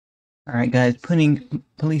Alright guys, putting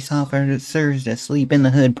police officers to sleep in the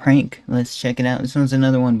hood prank. Let's check it out. This one's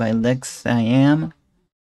another one by lexxiam.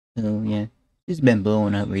 So yeah, it's been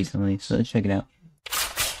blowing up recently, so let's check it out.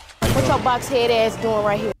 What your box head ass doing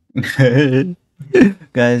right here?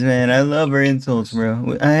 Guys, man, I love her insults,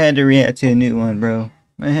 bro. I had to react to a new one, bro.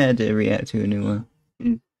 I had to react to a new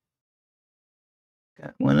one.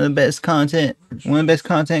 Got one of the best content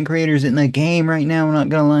creators in the game right now, I'm not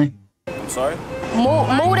gonna lie. I'm sorry?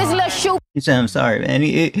 Move this little shoe. You said I'm sorry, man.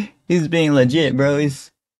 He's being legit, bro.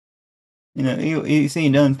 He's, you know, he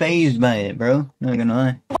seemed unfazed by it, bro. Not gonna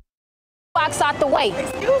lie. Box out the way.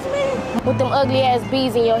 Excuse me? With them ugly ass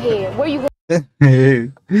bees in your head. Where you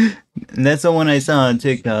going? That's the one I saw on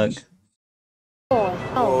TikTok.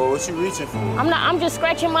 Oh, what you reaching for? I'm just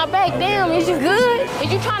scratching my back. Damn, is you good?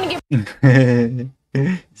 Is you trying to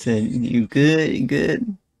get said you good? You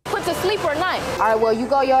good? Put to sleep or not? Alright, well you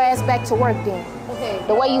go your ass back to work then. Okay.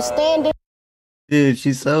 The way you standing. Dude,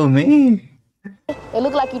 she's so mean. It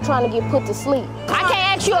look like you trying to get put to sleep. I can't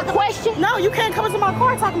ask you a question. No, you can't come into my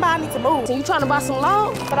car talking about I need to move. So you trying to buy some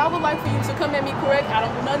loan? But I would like for you to come at me correct. I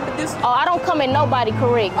don't do nothing but this. Oh, I don't come at nobody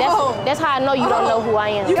correct. That's how I know you don't know who I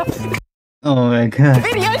am. Oh my god.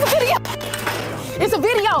 It's a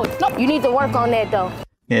video. No, you need to work on that though.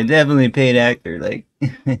 Yeah, definitely paid actor, like.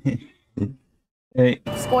 Right.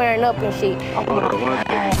 Squaring up and shit.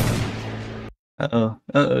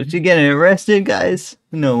 Uh-oh, she getting arrested, guys?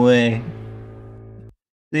 No way.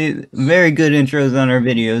 See, very good intros on our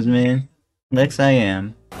videos, man.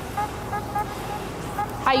 lexxiam.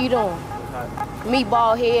 How you doing?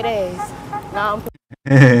 Meatball head ass. Nah,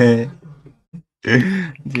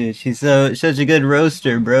 dude, she's such a good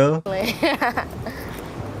roaster, bro.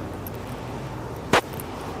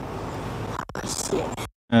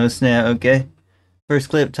 Oh snap, okay. First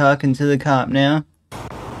clip talking to the cop now.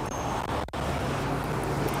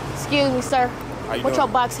 Excuse me, sir. What your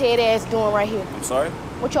box head ass doing right here? I'm sorry?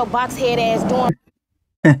 What your box head ass doing?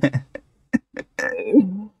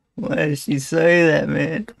 Why did she say that,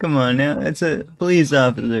 man? Come on now, that's a police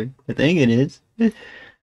officer. I think it is.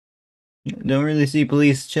 Don't really see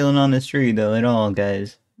police chilling on the street though at all,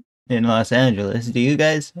 guys. In Los Angeles, do you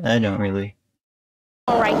guys? I don't really.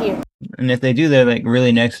 Right here. And if they do, they're like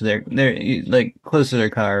really next to they're like close to their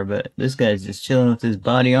car. But this guy's just chilling with his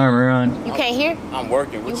body armor on. You can't hear? I'm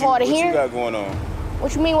working. What hard to hear? What you got going on?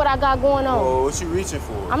 What you mean? What I got going on? Oh, what you reaching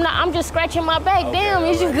for? I'm just scratching my back. Okay, damn,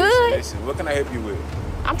 is you good? Listen, what can I help you with?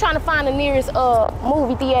 I'm trying to find the nearest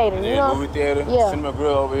movie theater. You know? Movie theater? Yeah. Cinema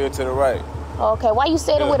Grill over here to the right. Okay, why you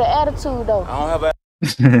said it with an attitude though? I don't have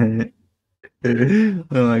an oh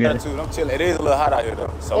my god. Attitude. I'm chilling. It is a little hot out here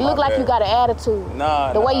though. So it look like you got an attitude.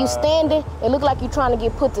 Nah. The way you standing, it look like you trying to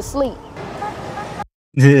get put to sleep.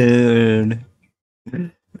 Dude.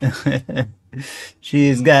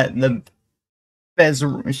 She's got the best.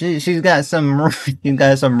 She's got some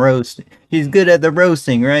roast. She's good at the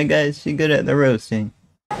roasting, right, guys? She's good at the roasting.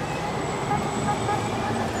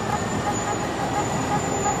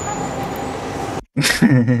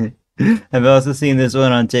 I've also seen this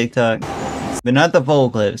one on TikTok, but not the full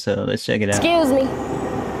clip, so let's check it out. Excuse me.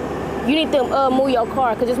 You need to move your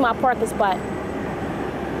car, because it's my parking spot.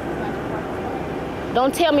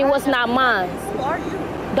 Don't tell me what's not mine. Who are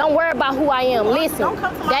you? Don't worry about who I am. Listen,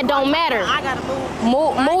 that don't matter. I gotta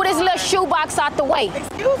move. Move this little shoebox out the way.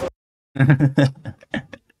 Excuse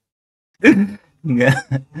me.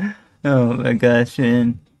 Oh my gosh,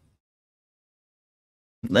 man.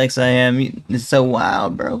 lexxiam is so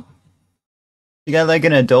wild, bro. You got like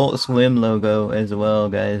an Adult Swim logo as well,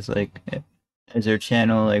 guys. Like as her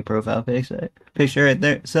channel, like profile picture right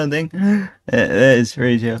there, something. That is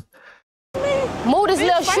crazy. Move this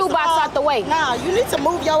little shoebox out the way. Nah, you need to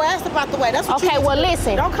move your ass up out the way. That's what okay, you need well to do.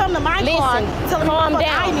 listen. Don't come to my car telling calm me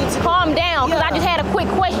down. I need to calm down, because I just had a quick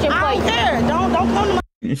question for you. I don't care. Don't come to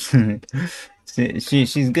my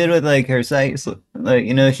she's good with like her sites, like,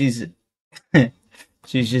 you know, she's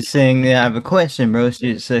just saying, yeah, I have a question, bro.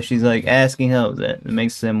 So she's like asking help. That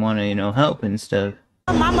makes them want to, you know, help and stuff.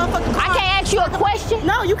 My motherfucking car. I can't ask you a question.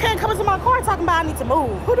 No, you can't come into my car talking about I need to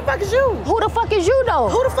move. Who the fuck is you? Who the fuck is you though?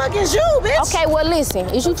 Who the fuck is you, bitch? Okay, well listen,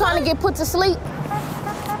 is you trying to get put to sleep?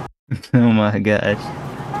 Oh my gosh.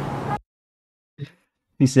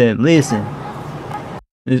 He said, listen.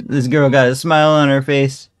 This girl got a smile on her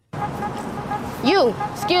face. You,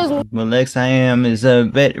 excuse me. Well, lexxiam is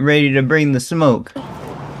ready to bring the smoke.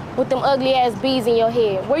 With them ugly ass bees in your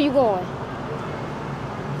head. Where you going?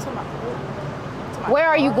 Where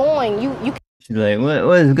are you going? You She's like,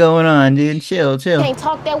 what is going on, dude? Chill. Can't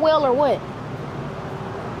talk that well or what?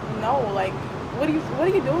 No, like, what are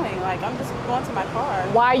you doing? Like, I'm just going to my car.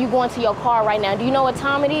 Why are you going to your car right now? Do you know what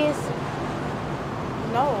time it is?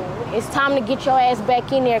 No. It's time to get your ass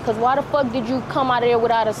back in there, because why the fuck did you come out of there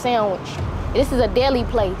without a sandwich? This is a deli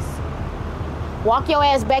place. Walk your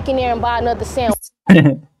ass back in there and buy another sandwich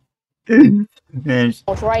Man,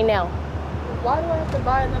 right now. Why do I have to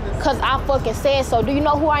buy another sandwich? Because I fucking said so. Do you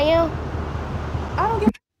know who I am? I don't give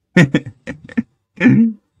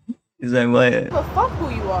he's like, what? a fuck who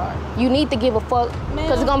you are. You need to give a fuck,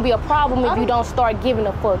 because it's going to be a problem if you don't start giving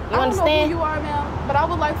a fuck. You I don't understand? know who you are now, but I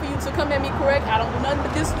would like for you to come at me correct. I don't do nothing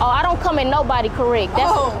but this. Oh, I don't come at nobody correct.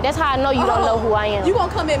 That's how I know you don't know who I am. You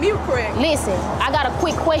gonna come at me correct? Listen, I got a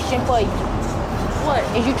quick question for you. What?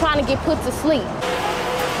 Is you trying to get put to sleep?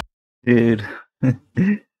 Dude.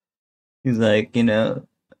 He's like, you know,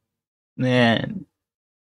 man,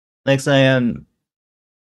 lexxiam.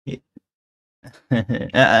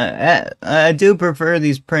 I do prefer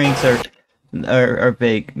these pranks are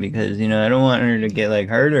fake, because, you know, I don't want her to get like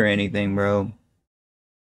hurt or anything, bro.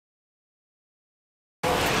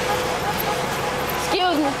 Excuse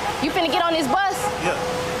me, you finna get on this bus? Yeah.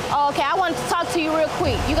 Oh, okay, I wanted to talk to you real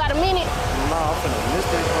quick. You got a minute? Nah, I'm finna miss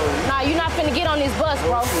this. Nah, you're not finna get on this bus,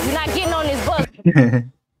 bro. You're not getting on this bus,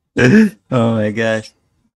 Oh my gosh.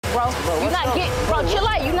 bro. You're not getting, bro, chill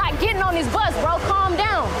out. You're not getting on this bus, bro. Calm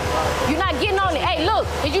down. You're not getting on it. Hey, look,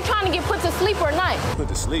 is you trying to get put to sleep or not? Put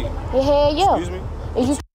to sleep. Hell yeah. Excuse me? Is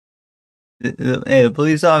you Hey, the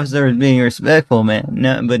police officer is being respectful, man.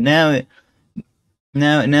 No, but now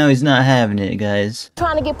he's not having it, guys.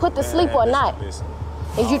 trying to get put to sleep or not? Listen.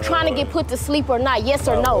 Is you trying to get put to sleep or not? Yes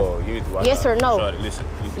or no? Yes or no? Listen.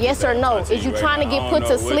 Yes or no? Is you trying to get put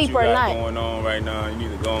to sleep or not? What's going on right now? You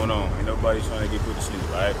need to go on. Ain't nobody trying to get put to sleep,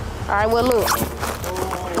 right? All right, well, look.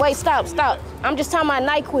 Wait, stop. I'm just talking about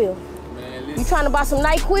NyQuil. You trying to buy some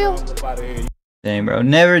NyQuil? Dang, bro,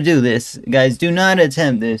 never do this. Guys, do not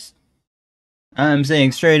attempt this. I'm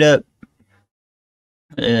saying straight up,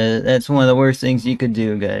 that's one of the worst things you could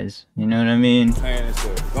do, guys. You know what I mean?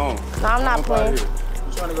 No, No, I'm not playing. You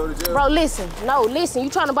trying to go to jail? Bro, listen. No, listen. You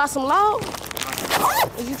trying to buy some loud?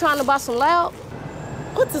 Is you trying to buy some loud?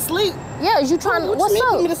 Put to sleep. Yeah, is you trying to, What what's you mean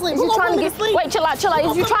up? put me to sleep? Is Who you gonna trying put to me get, to sleep? wait, chill out.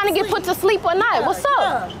 Is you trying to get put to sleep or not? What's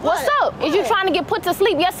up? What's up? Is you trying to get put to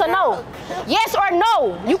sleep, yes or no? Yes or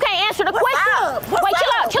no? You can't answer the question. up? What's Wait,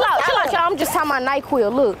 up? chill out. I'm just talking about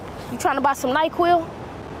NyQuil. Look, you trying to buy some NyQuil?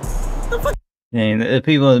 Dang, the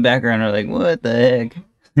people in the background are like, what the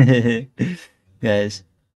heck? Guys,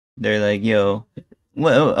 they're like, yo,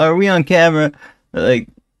 what, are we on camera? Like,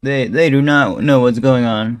 they do not know what's going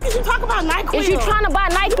on. Is you talking about NyQuil? Is you trying to buy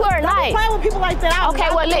NyQuil or not? Playing with people like that. Okay,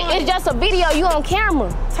 well, it's just a video. You on camera.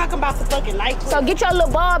 Talking about some fucking NyQuil. So get your little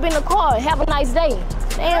bob in the car. Have a nice day.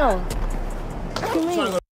 Damn.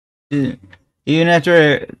 What you mean? Even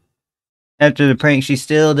after the prank, she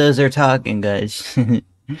still does her talking, guys.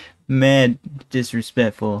 Mad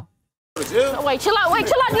disrespectful. Wait, chill out. No, I don't want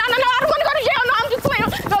to go to jail. No, I'm just playing. No,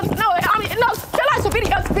 chill out.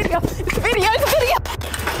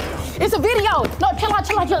 It's a video. No, chill out.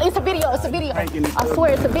 It's a video. I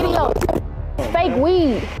swear, it's a video. It's fake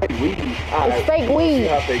weed. It's fake weed.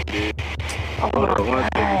 Oh my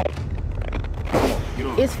God.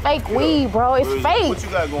 It's fake weed, bro. It's fake. What you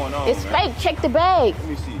got going on? It's fake. Check the bag. Let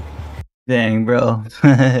me see. Dang, bro.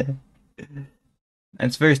 That's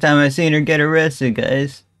the first time I've seen her get arrested,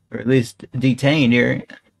 guys. Or at least detained here.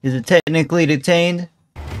 Is it technically detained?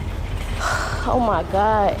 Oh my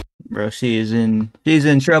God. Bro, she's in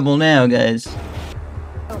trouble now, guys.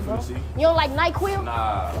 You don't like NyQuil?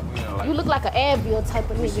 Nah, You look like an Advil type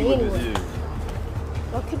of nigga anyway.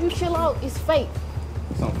 Bro, could you chill out? It's fake.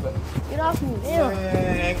 Get off me, damn.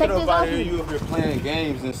 Man, Take get this up out off here. me. You up here playing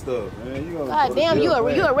games and stuff, man. You God damn, you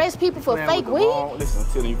arrest people for fake weed? Listen,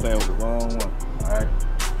 I'm telling you, playing with the wrong one. All right.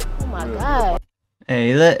 Oh my God.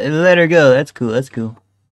 Hey, let her go. That's cool.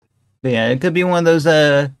 But yeah, it could be one of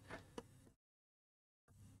those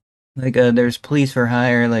there's police for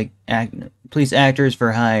hire, like police actors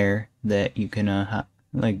for hire that you can hire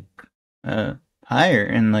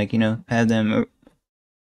and, like, you know, have them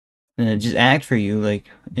just act for you, like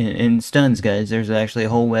in stunts, guys. There's actually a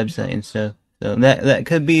whole website and stuff. So that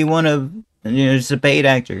could be one of, you know, just a paid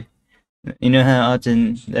actor. You know how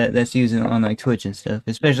often that's used on like Twitch and stuff,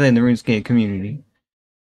 especially in the RuneScape community.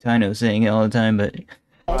 I know saying it all the time, but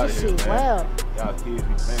That shit, wow. Y'all kids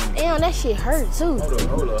be playing. Damn, that shit hurt too.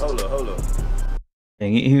 Hold up.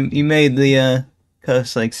 dang, he made the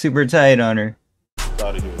cuffs like super tight on her.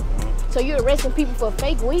 Out of here, man. So you arresting people for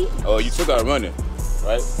fake weed? Oh, you took out running,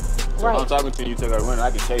 right? So Right. if I'm talking to you, you took out running, I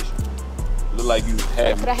can chase you. Look like you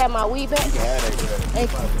had Could me. I have my weed back? You can have that, girl.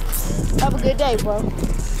 Thank you. Have a good day, bro.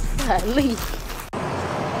 Leave.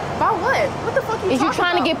 About what? What the fuck Is you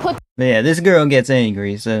trying to about? get put But yeah, this girl gets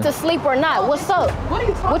angry, so. To sleep or not? What's up? What are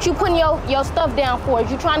you talking? What you putting your stuff down for? Is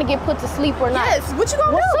you trying to get put to sleep or not? Yes. What you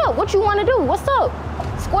gonna What's do? up? What you want to do? What's up?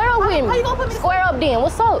 Square up with me. How you gonna put me to Square up then.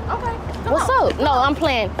 What's up? Okay. Come What's on. up? No, I'm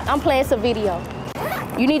playing. It's a video.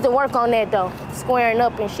 You need to work on that though, squaring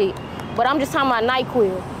up and shit. But I'm just talking about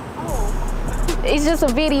NyQuil. Oh. It's just a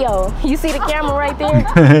video. You see the camera right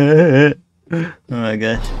there? Oh my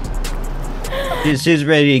gosh. She's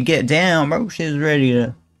ready to get down, bro. She's ready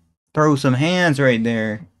to throw some hands right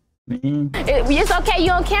there. Man. It's okay.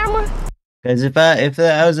 You on camera? Cause if I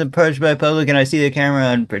was approached by public and I see the camera,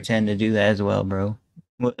 I'd pretend to do that as well, bro.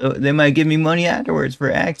 They might give me money afterwards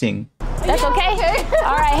for acting. That's okay?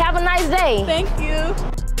 All right. Have a nice day. Thank you.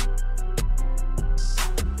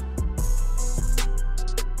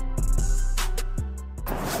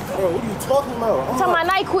 Bro, what are you talking about? I'm talking about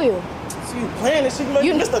NyQuil. See you playing this shit,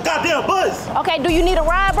 you missed the goddamn buzz. Okay. Do you need a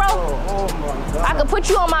ride, bro? Oh my god. I could put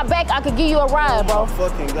you on my back. I could give you a ride, bro. Oh my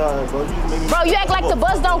fucking god, bro. You just made me. Bro, you act like the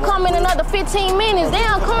bus don't come in another 15 minutes.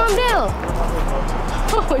 Damn, calm down.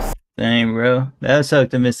 Dang, bro. That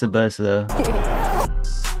sucked to miss the bus though.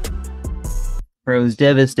 Bro's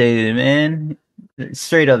devastated, man.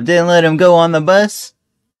 Straight up, didn't let him go on the bus.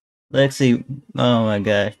 Lexi, oh my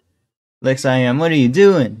god. lexxiam, what are you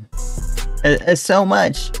doing? It's so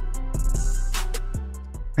much.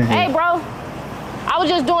 Hey, bro. I was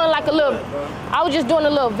just doing a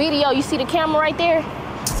little video. You see the camera right there?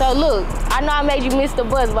 So look, I know I made you miss the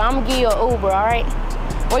bus, but I'm gonna give you an Uber, all right?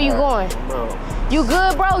 Where you going? Bro. You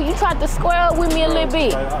good, bro? You tried to square up with me a little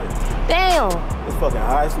bit. Damn. It's fucking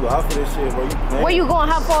high school out for this shit, bro. Where you going?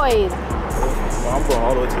 How far is it? Bro, I'm going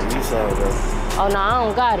all the way to the east side, bro. Oh, no, I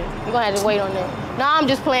don't got it. You're gonna have to wait on that. No, I'm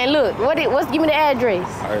just playing. Look, give me the address.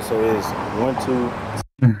 All right, so it's 1,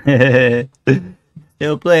 2.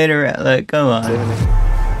 Still playing around, like, come on.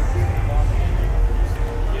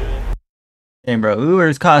 Hey, bro,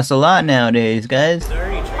 Ubers cost a lot nowadays, guys.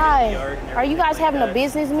 Hi. Are you guys having a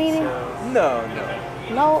business meeting? No.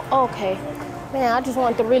 No? Okay. Man, I just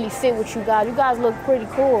wanted to really sit with you guys. You guys look pretty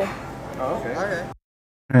cool. Oh, okay.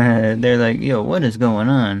 They're like, yo, what is going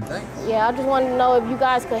on? Yeah, I just wanted to know if you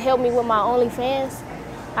guys could help me with my OnlyFans.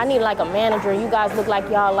 I need like a manager. You guys look like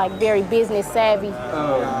y'all like very business savvy.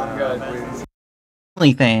 Oh my god, please.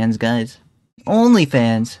 OnlyFans, guys.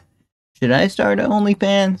 OnlyFans. Should I start an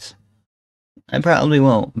OnlyFans? I probably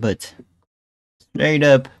won't, but straight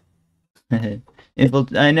up, I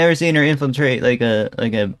never seen her infiltrate like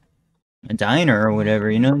a diner or whatever,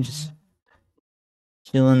 you know, just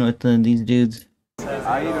chilling with these dudes.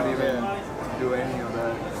 I don't even do any of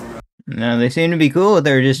that. No, they seem to be cool with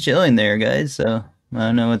her just chilling there, guys. So I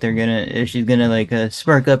don't know what if she's gonna like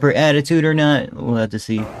spark up her attitude or not. We'll have to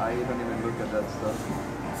see. I don't even look at that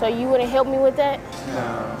stuff. So you wouldn't help me with that?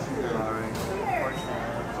 No, sorry.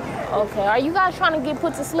 Okay. Are you guys trying to get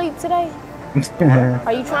put to sleep today?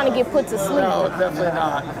 Are you trying to get put to sleep? No, definitely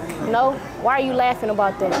not. No? Why are you laughing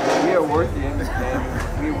about that? We are working and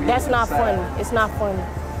we That's not funny. It's not funny.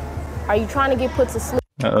 Are you trying to get put to sleep?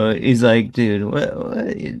 Oh, he's like, dude,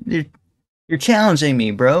 what you're challenging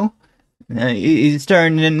me, bro. He's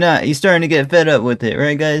starting to get fed up with it,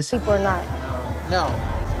 right, guys? Sleep or not? No.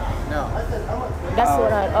 That's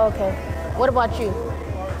what okay. What about you?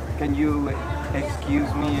 Can you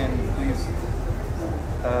excuse me and please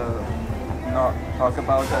not talk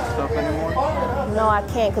about that stuff anymore? No, I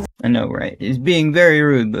can't. Cause I know, right? He's being very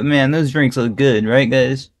rude, but man, those drinks look good, right,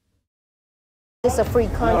 guys? it's a free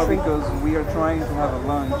No, country. because we are trying to have a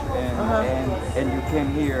lunch and you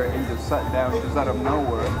came here and just sat down just out of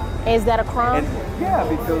nowhere. Is that a crime? And yeah,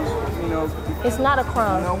 because, you know, It's not a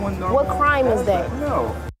crime. no one What crime is that?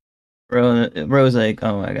 No. Bro's like,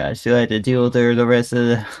 oh my gosh, do I have to deal with her the rest of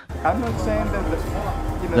the... I'm not saying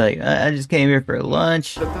that, you know, Like, I just came here for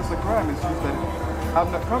lunch. that that's a crime. It's just that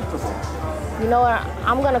I'm not comfortable. You know what?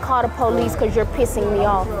 I'm gonna call the police because you're pissing me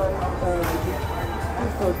off.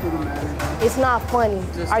 Just talk to the manager. It's not funny.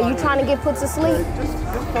 Are you trying to get put to sleep? Just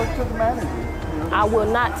talk to the manager. You know? I will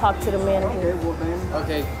not talk to the manager. Okay, well then.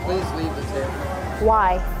 Okay, please leave the table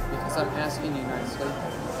Why? because I'm asking you nicely.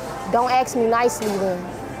 Don't ask me nicely then.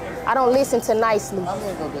 I don't listen to nicely. I'm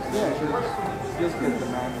gonna go get the Yeah, just get the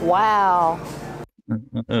manager. Wow.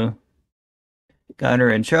 Uh-oh. Got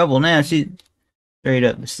her in trouble now. She straight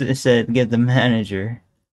up said, get the manager.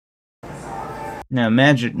 Now,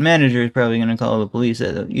 manager is probably gonna call the police.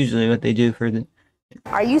 That's usually what they do for the...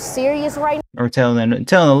 Are you serious right Or tell them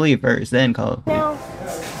to leave first, then call the police. now?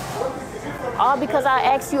 All because I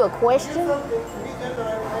asked you a question?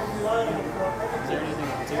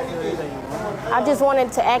 I just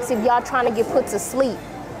wanted to ask if y'all trying to get put to sleep.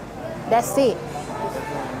 That's it.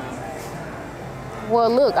 Well,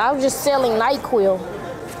 look, I was just selling NyQuil.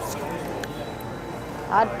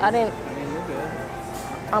 I didn't. I mean, you're good.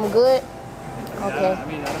 I'm good. I Okay.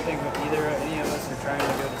 mean, I don't think any of us are trying to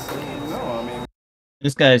go to sleep. No, I mean,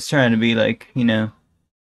 This guy's trying to be like, you know,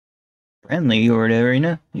 friendly or whatever, you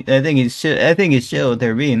know? I think it's chill with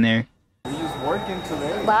her being there. he's working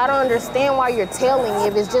today. But I don't understand why you're telling me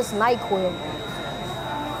if it's just NyQuil.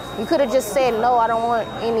 You could have just said, no, I don't want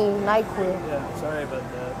any NyQuil. Yeah, sorry about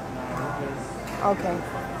that. No, you're good. Okay.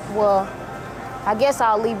 Well, I guess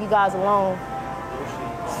I'll leave you guys alone.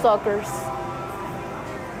 Suckers.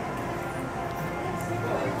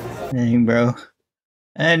 Dang, bro.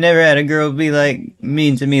 I never had a girl be like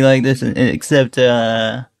mean to me like this except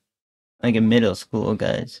like in middle school,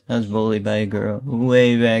 guys. I was bullied by a girl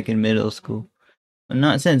way back in middle school. But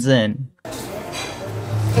not since then.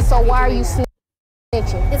 And so why are you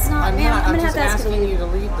snitching? It's not, man. I'm I'm gonna have just to ask asking you. you to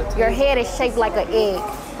leave the table. Your head is shaped like an egg.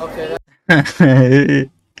 Okay, That's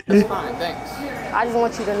that's fine. Thanks. I just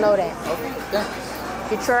want you to know that. Okay, thanks.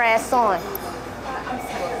 Get your ass on.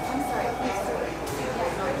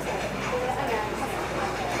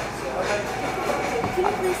 Can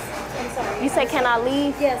you please? I'm sorry. You say, can I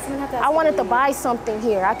leave? Yes, I'm gonna have to ask I wanted to you. buy something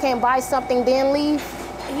here. I can't buy something then leave.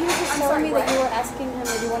 He was just telling me that you were asking him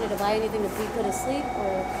if you wanted to buy anything to be put to sleep,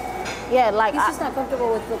 or Yeah, like, he's just not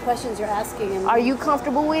comfortable with the questions you're asking him. are you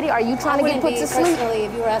comfortable with it? Are you I trying to get wouldn't put be to sleep? personally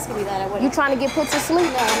if you were asking me that. I wouldn't. You trying to get put to sleep?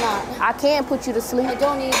 No, I'm not. I can put you to sleep. I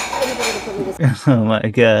don't need anybody to put me to sleep. oh my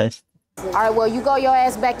gosh. All right, well, you go your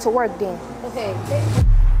ass back to work then. Okay.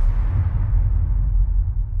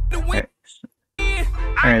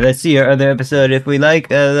 Alright, let's see our other episode. If we like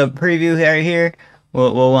the preview right here,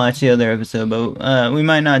 we'll watch the other episode. But we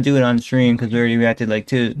might not do it on stream because we already reacted like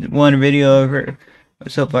to one video over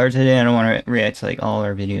so far today. I don't want to react to like all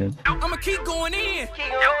our videos. I'ma keep going in.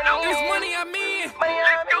 There's money I'm in.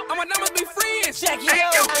 I'ma never be friends. Check it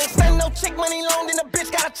out. I ain't spend no chick money long, then the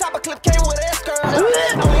bitch got a chopper clip, came with an S-curl.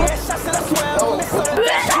 Only had shots and I swear I don't miss on the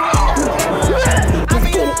bitch. I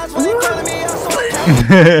be eyes when they calling me out,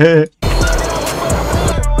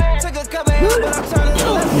 so took a couple hands, but I'm turning to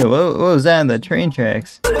the left. Yo, what was that in the train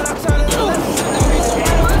tracks? But I'm turning to the left.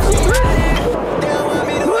 They don't want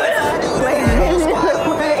me to wait, I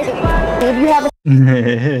do it. If you haven't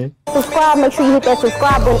subscribed, make sure you hit that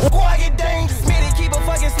subscribe button. Squad get dangerous, Smitty keep a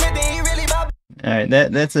fucking Smith, and he really about Alright,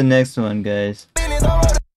 that's the next one, guys. business. On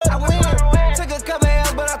road, I win. Took a couple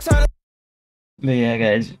hands, but I'm turning. But yeah,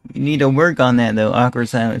 guys, you need to work on that though. Awkward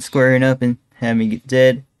silence, squaring up and having me get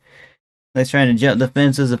dead. Like trying to jump the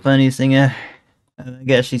fence is the funniest thing ever. I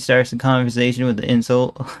guess she starts the conversation with the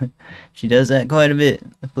insult. She does that quite a bit.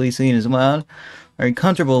 The police scene is wild. Are you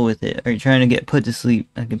comfortable with it? Are you trying to get put to sleep?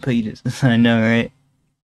 I can put you to I know, right?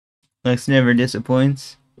 Lex never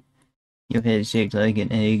disappoints. Your head shaped like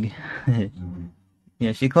an egg.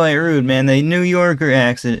 Yeah, she quite rude, man. The New Yorker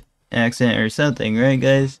accent or something, right,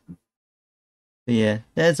 guys? But yeah,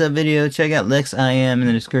 that's a video. Check out lexxiam in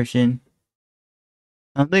the description.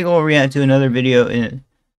 I think we'll react to another video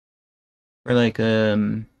for like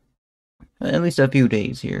at least a few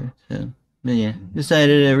days here. So, but yeah,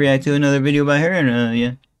 decided to react to another video by her, and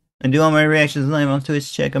yeah, I do all my reactions live on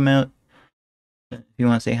Twitch. Check them out if you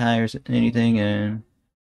want to say hi or anything, and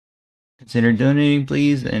consider donating,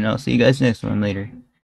 please. And I'll see you guys next one later.